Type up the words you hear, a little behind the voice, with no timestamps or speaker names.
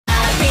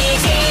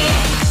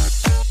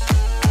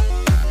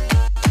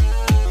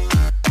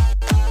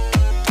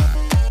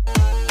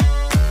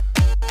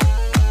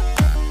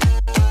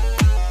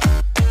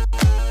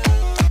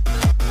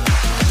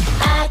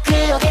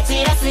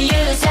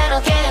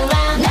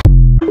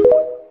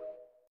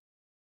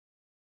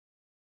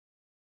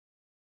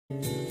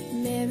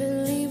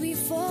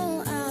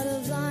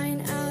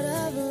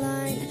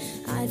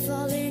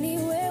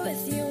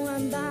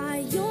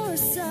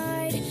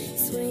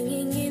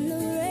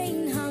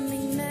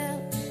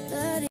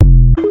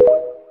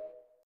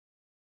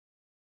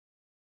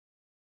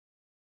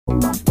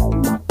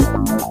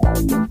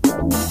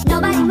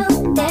Nobody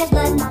move, there's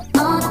blood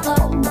on the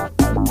floor,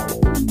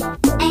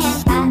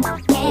 and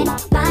I can't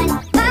find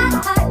my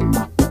heart.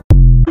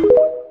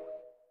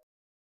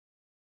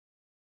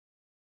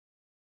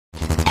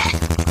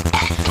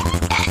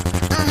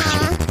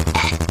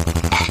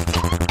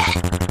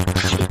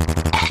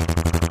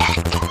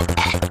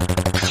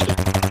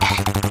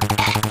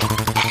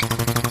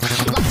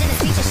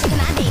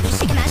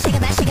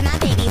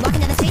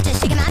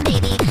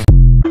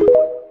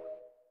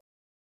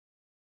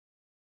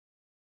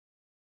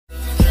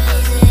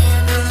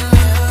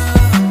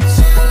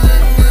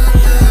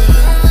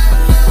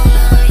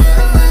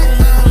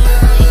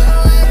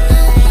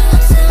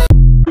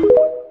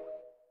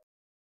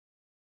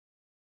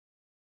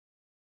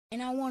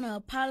 And I want to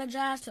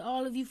apologize to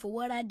all of you for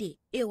what I did.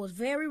 It was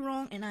very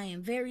wrong and I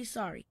am very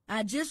sorry.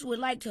 I just would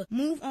like to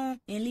move on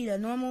and lead a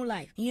normal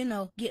life. You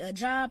know, get a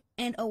job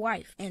and a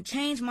wife and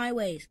change my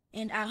ways.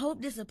 And I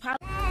hope this apology...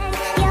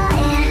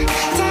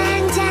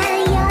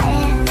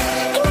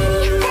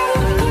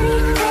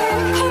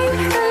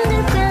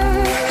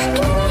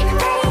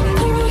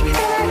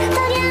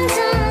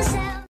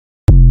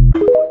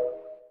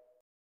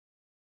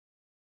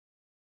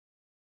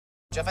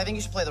 Jeff, I think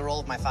you should play the role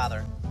of my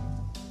father.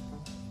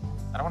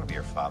 I don't want to be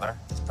your father.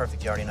 It's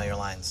perfect, you already know your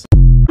lines.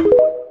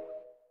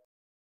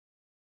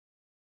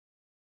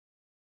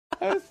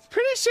 I was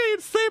pretty sure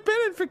you'd sleep in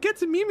and forget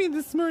to meet me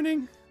this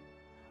morning.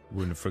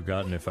 Wouldn't have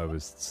forgotten if I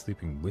was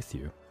sleeping with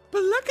you.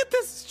 But look at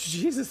this,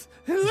 Jesus,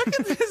 and look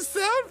at this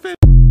outfit.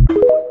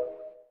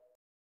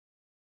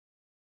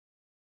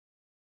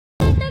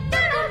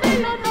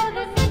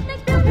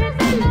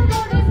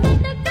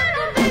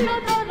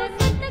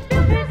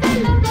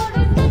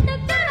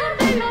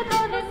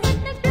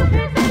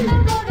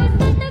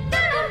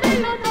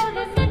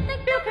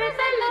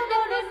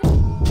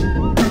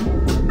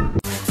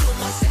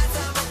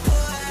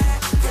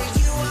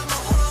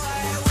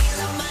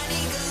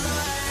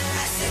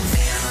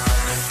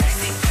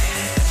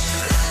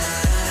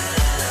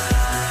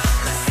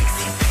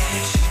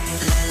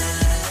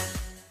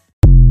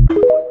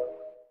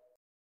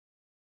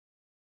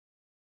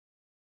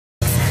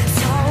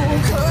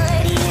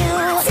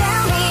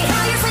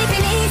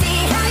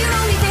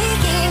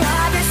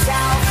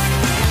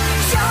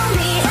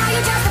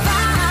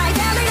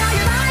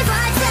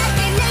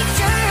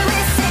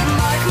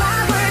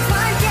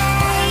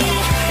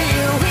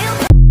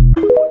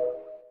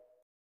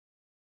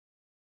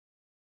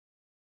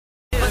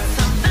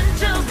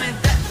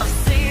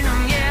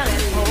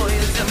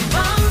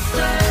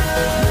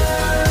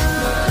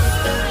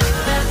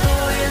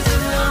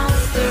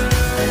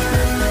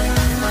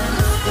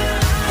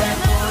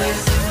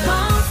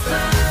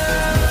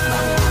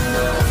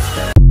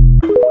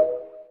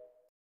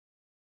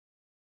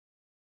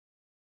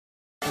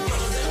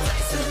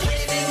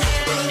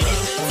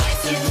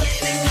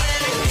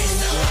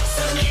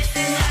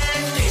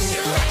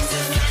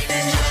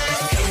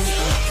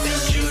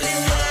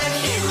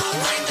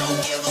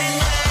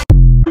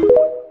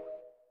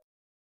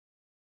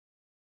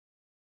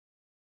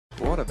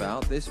 What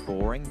about this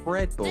boring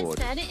breadboard?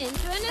 Let's turn it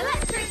into an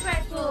electric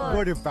breadboard.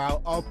 What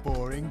about a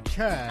boring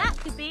chair? That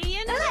could be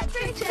an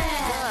electric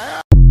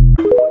chair.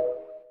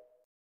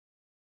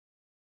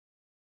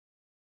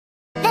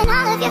 Then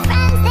all of your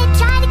friends, they'd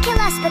try to kill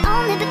us, but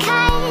only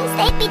because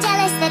they'd be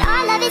jealous that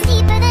our love is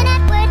deeper than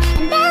Edward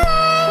and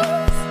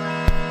Bella's.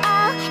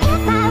 Oh,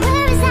 if I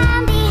were a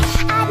zombie,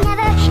 I'd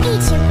never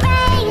eat your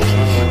brain.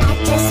 I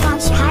just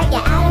want your heart,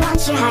 yeah, I don't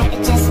want your heart, I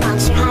just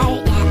want your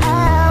heart, yeah.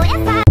 Oh,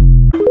 if I...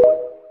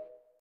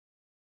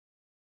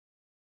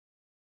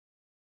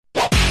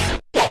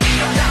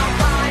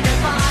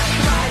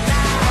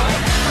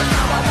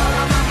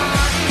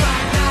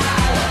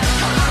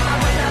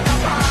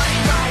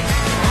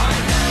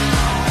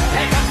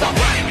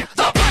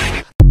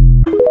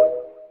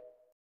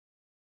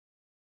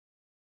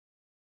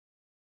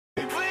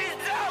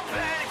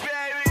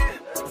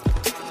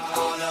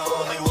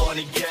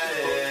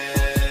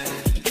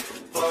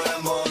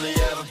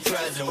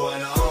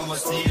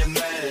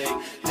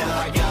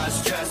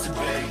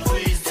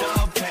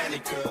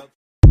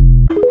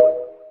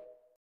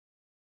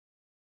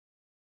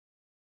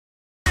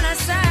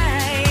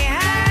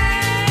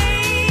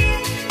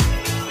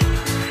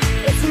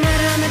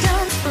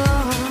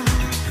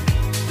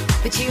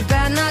 But you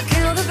better not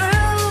kill the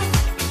groove.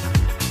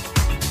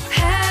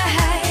 Hey,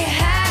 hey,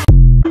 hey.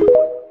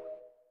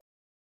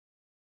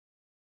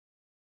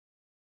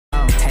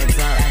 Oh, heads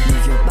up,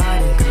 move your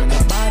body, move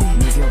your body,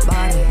 move your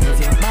body, move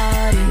your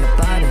body, your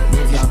body,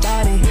 move your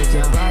body, move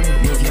your body,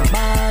 move your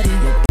body.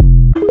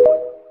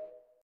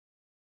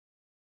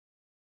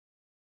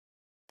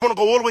 I wanna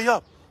go all the way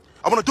up.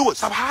 I wanna do it.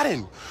 Stop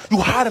hiding.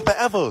 You hiding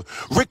forever.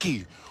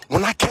 Ricky,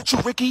 when I catch you,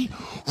 Ricky,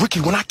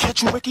 when I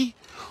catch you, Ricky,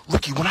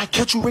 when I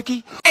catch you,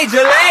 Ricky. Major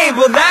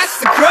label, that's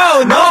the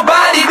crow.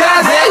 Nobody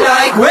does it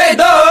like we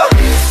do.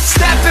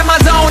 Step in my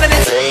zone and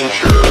it's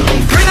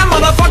bring the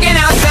motherfucking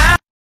outside.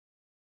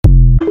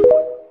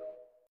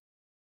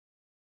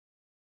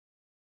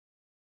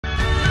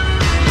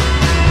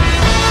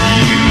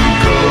 You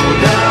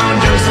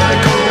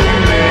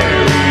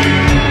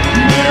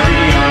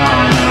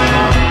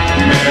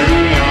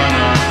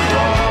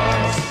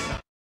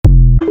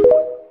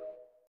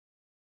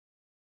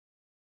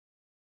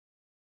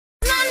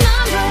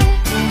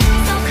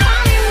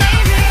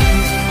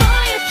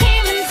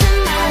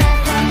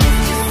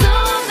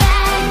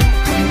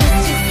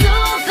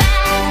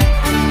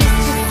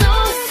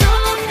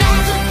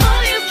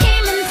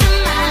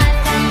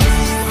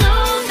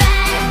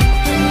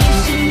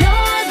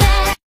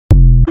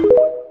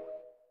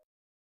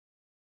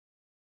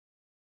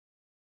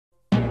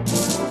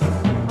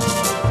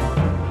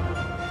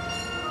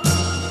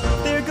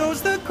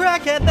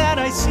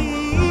I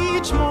see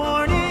each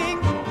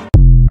morning.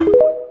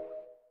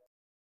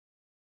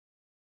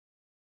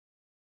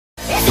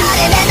 It's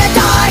hiding in the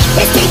dark,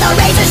 its teeth are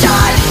razor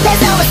sharp.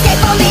 There's no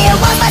escape for me, it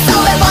wants my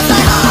soul, it wants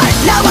my heart.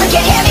 No one can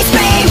hear me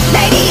scream,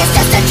 maybe it's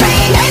just a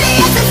dream.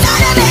 Maybe it's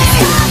inside of me.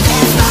 Stop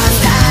this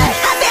monster,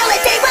 I feel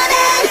it deep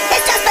within.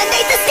 It's just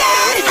beneath the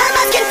skin, I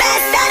must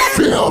confess that I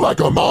Feel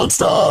like a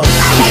monster.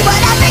 I hate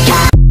what I've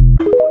become.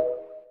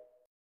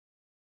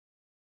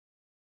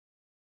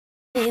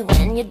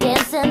 When you're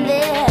dancing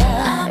there,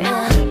 I'm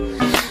a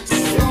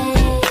slave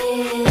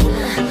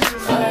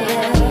for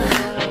you.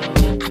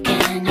 I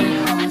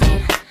cannot hold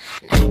it,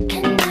 I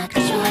cannot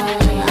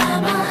control it.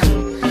 I'm a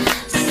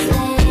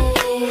slave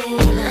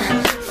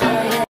for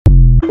you.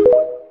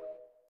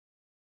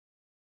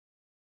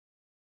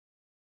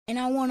 And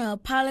I want to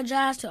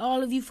apologize to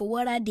all of you for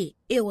what I did.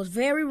 It was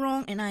very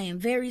wrong and I am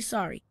very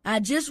sorry. I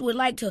just would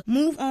like to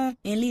move on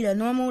and lead a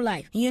normal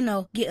life. You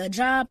know, get a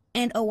job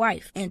and a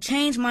wife and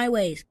change my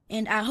ways.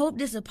 And I hope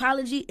this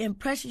apology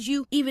impresses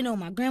you, even though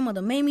my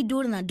grandmother made me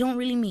do it and I don't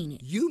really mean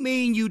it. You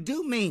mean you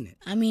do mean it?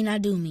 I mean, I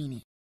do mean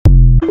it.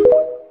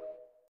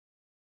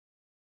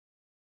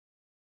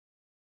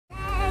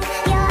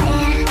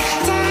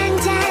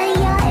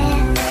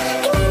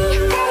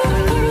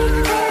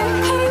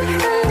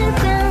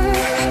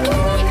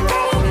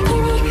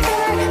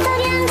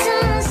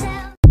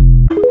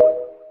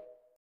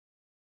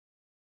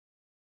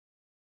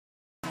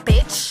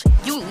 Bitch,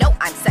 you know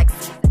I'm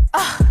sexy.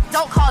 Ugh,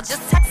 don't call,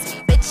 just text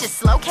me. Bitch is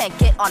slow, can't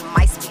get on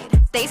my speed.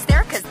 They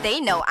stare cause they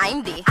know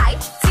I'm the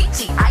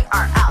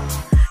ITGIRL.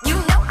 You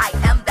know I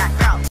am that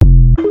girl.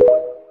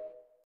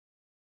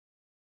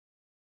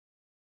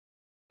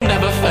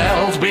 Never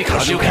felt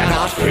because you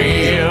cannot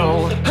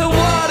feel.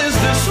 What is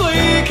this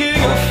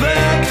leaking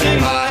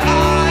affecting my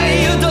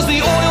eye? Does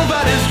the oil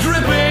that is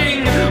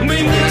dripping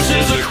mean this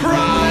is a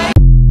crime?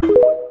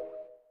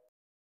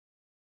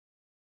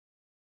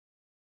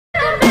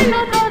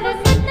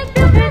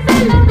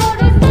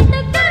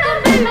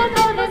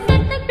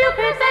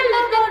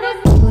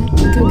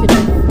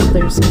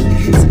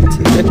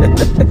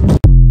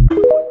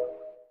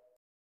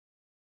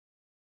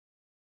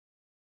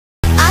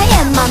 I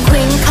am a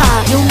queen car,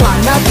 you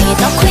wanna be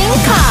the queen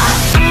car.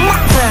 I'm a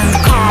queen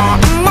car,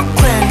 I'm a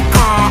queen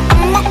car,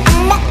 I'm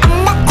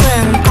a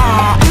queen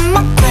car, I'm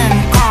a queen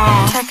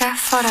car. Take a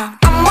photo.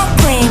 I'm a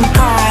queen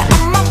car,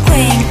 I'm a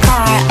queen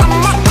car,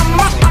 I'm a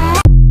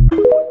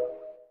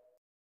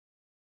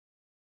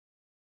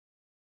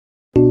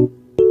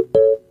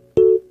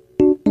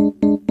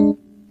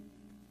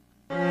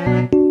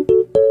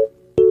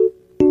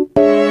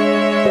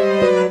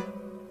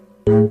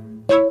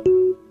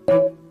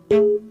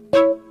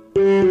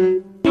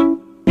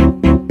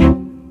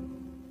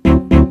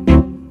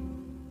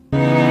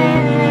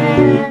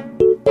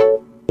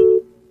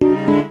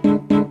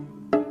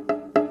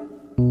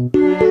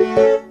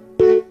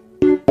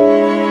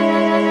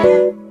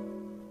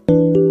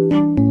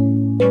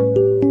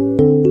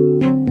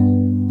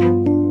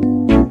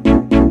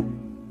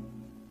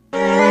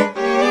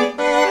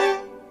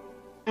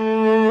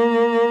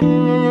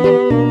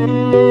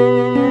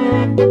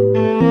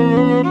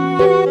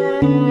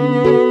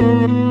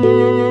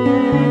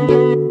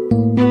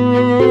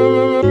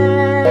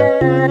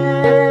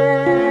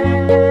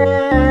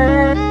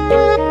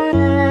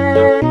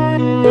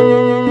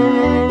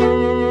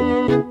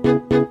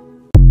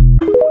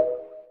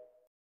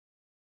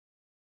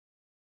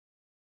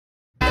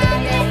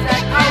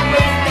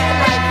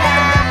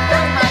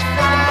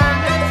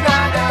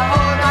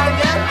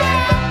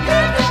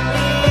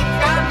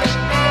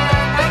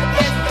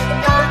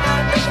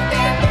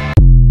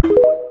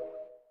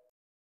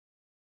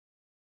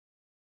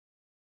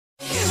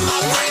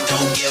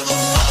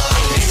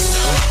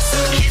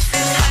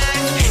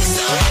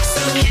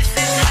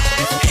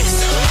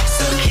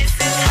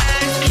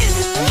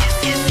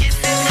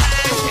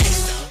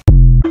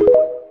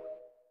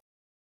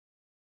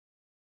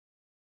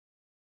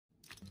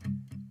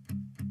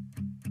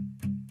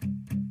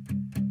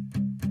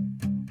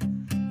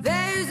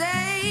There's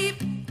a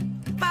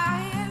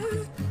fire.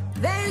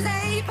 There's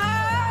a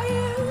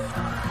fire.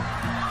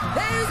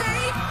 There's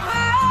a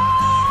fire.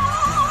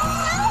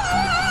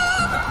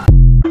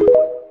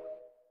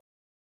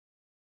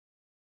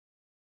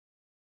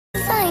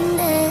 find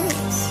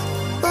this.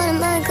 What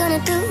am I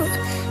gonna do?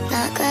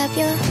 Not grab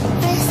your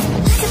wrist.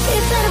 I could be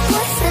a better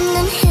boyfriend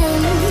than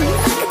him.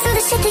 I could do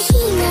the shit that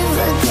he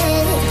never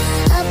did.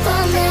 Up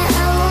on that,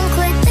 I won't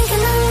quit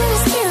thinking I'm gonna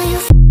steal you.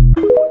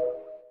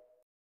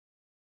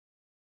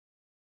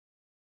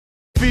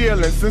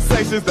 Feeling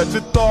sensations that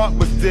you thought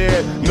was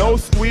dead. No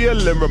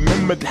squealing,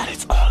 remember that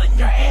it's all in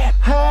your head.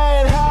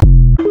 Hey, hey.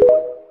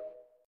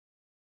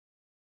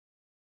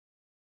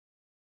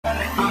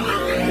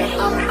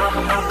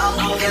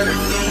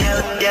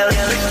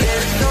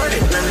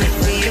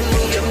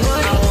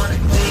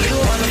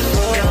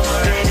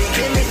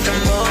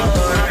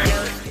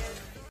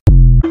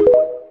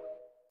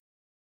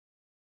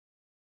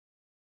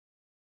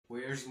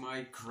 Where's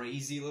my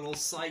crazy little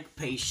psych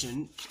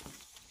patient?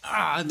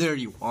 Ah, there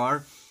you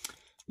are.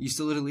 You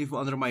still didn't leave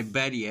under my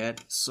bed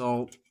yet,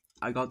 so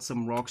I got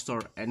some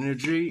Rockstar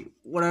Energy.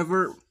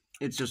 Whatever.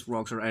 It's just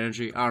Rockstar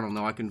Energy. I don't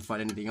know. I couldn't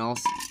find anything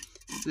else.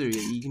 There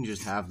you can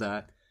just have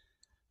that.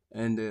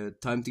 And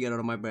time to get out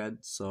of my bed.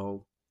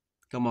 So,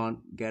 come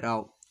on, get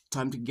out.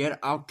 Time to get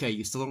out. Okay,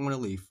 you still don't want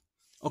to leave.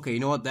 Okay, you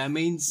know what that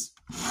means?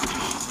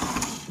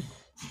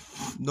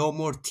 No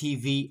more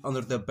TV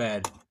under the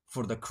bed.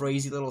 For the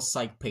crazy little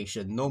psych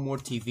patient. No more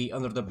TV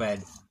under the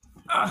bed.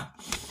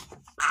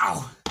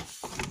 Ow!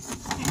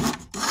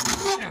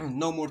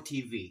 No more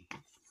TV.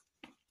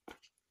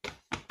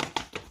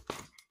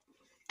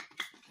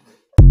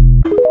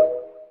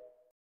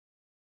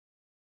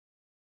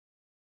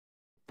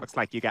 Looks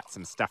like you got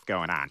some stuff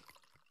going on.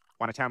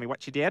 Want to tell me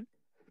what you did?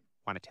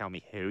 Want to tell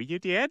me who you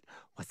did?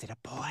 Was it a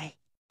boy?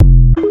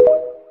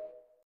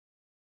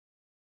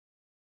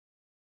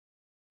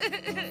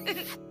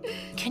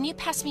 Can you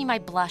pass me my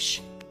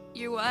blush?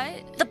 Your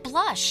what? The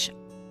blush.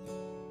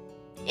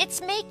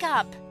 It's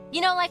makeup.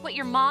 You know, like what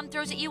your mom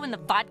throws at you when the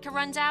vodka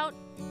runs out?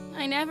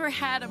 I never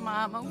had a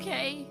mom,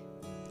 okay?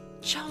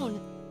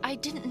 Joan, I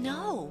didn't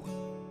know.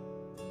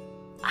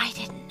 I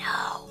didn't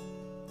know.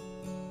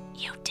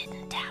 You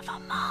didn't have a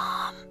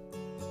mom.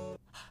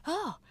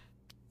 Oh.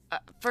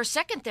 For a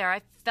second there,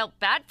 I felt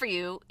bad for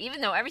you,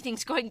 even though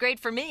everything's going great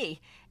for me.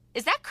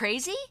 Is that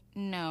crazy?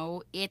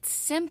 No, it's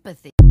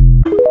sympathy.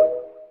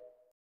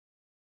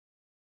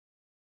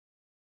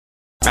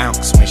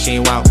 Bounce when she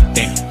walk,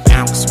 then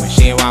bounce when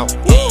she walk,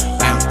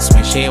 bounce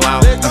when she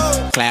walk,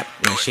 clap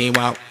when she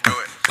walk,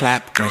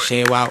 clap when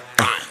she walk,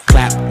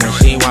 clap when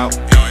she walk,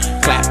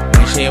 clap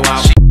when she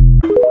walk.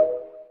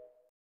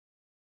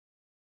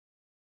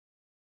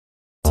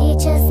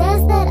 Teacher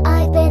says that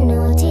I've been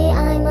naughty,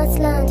 I must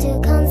learn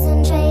to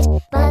concentrate.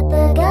 But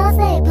the girls,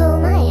 they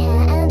pull my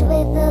hair, and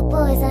with the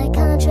boys I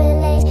can't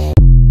relate.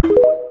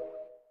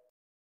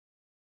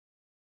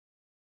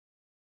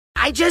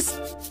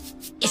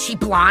 Is she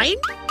blind?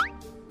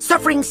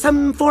 Suffering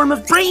some form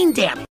of brain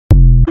damage?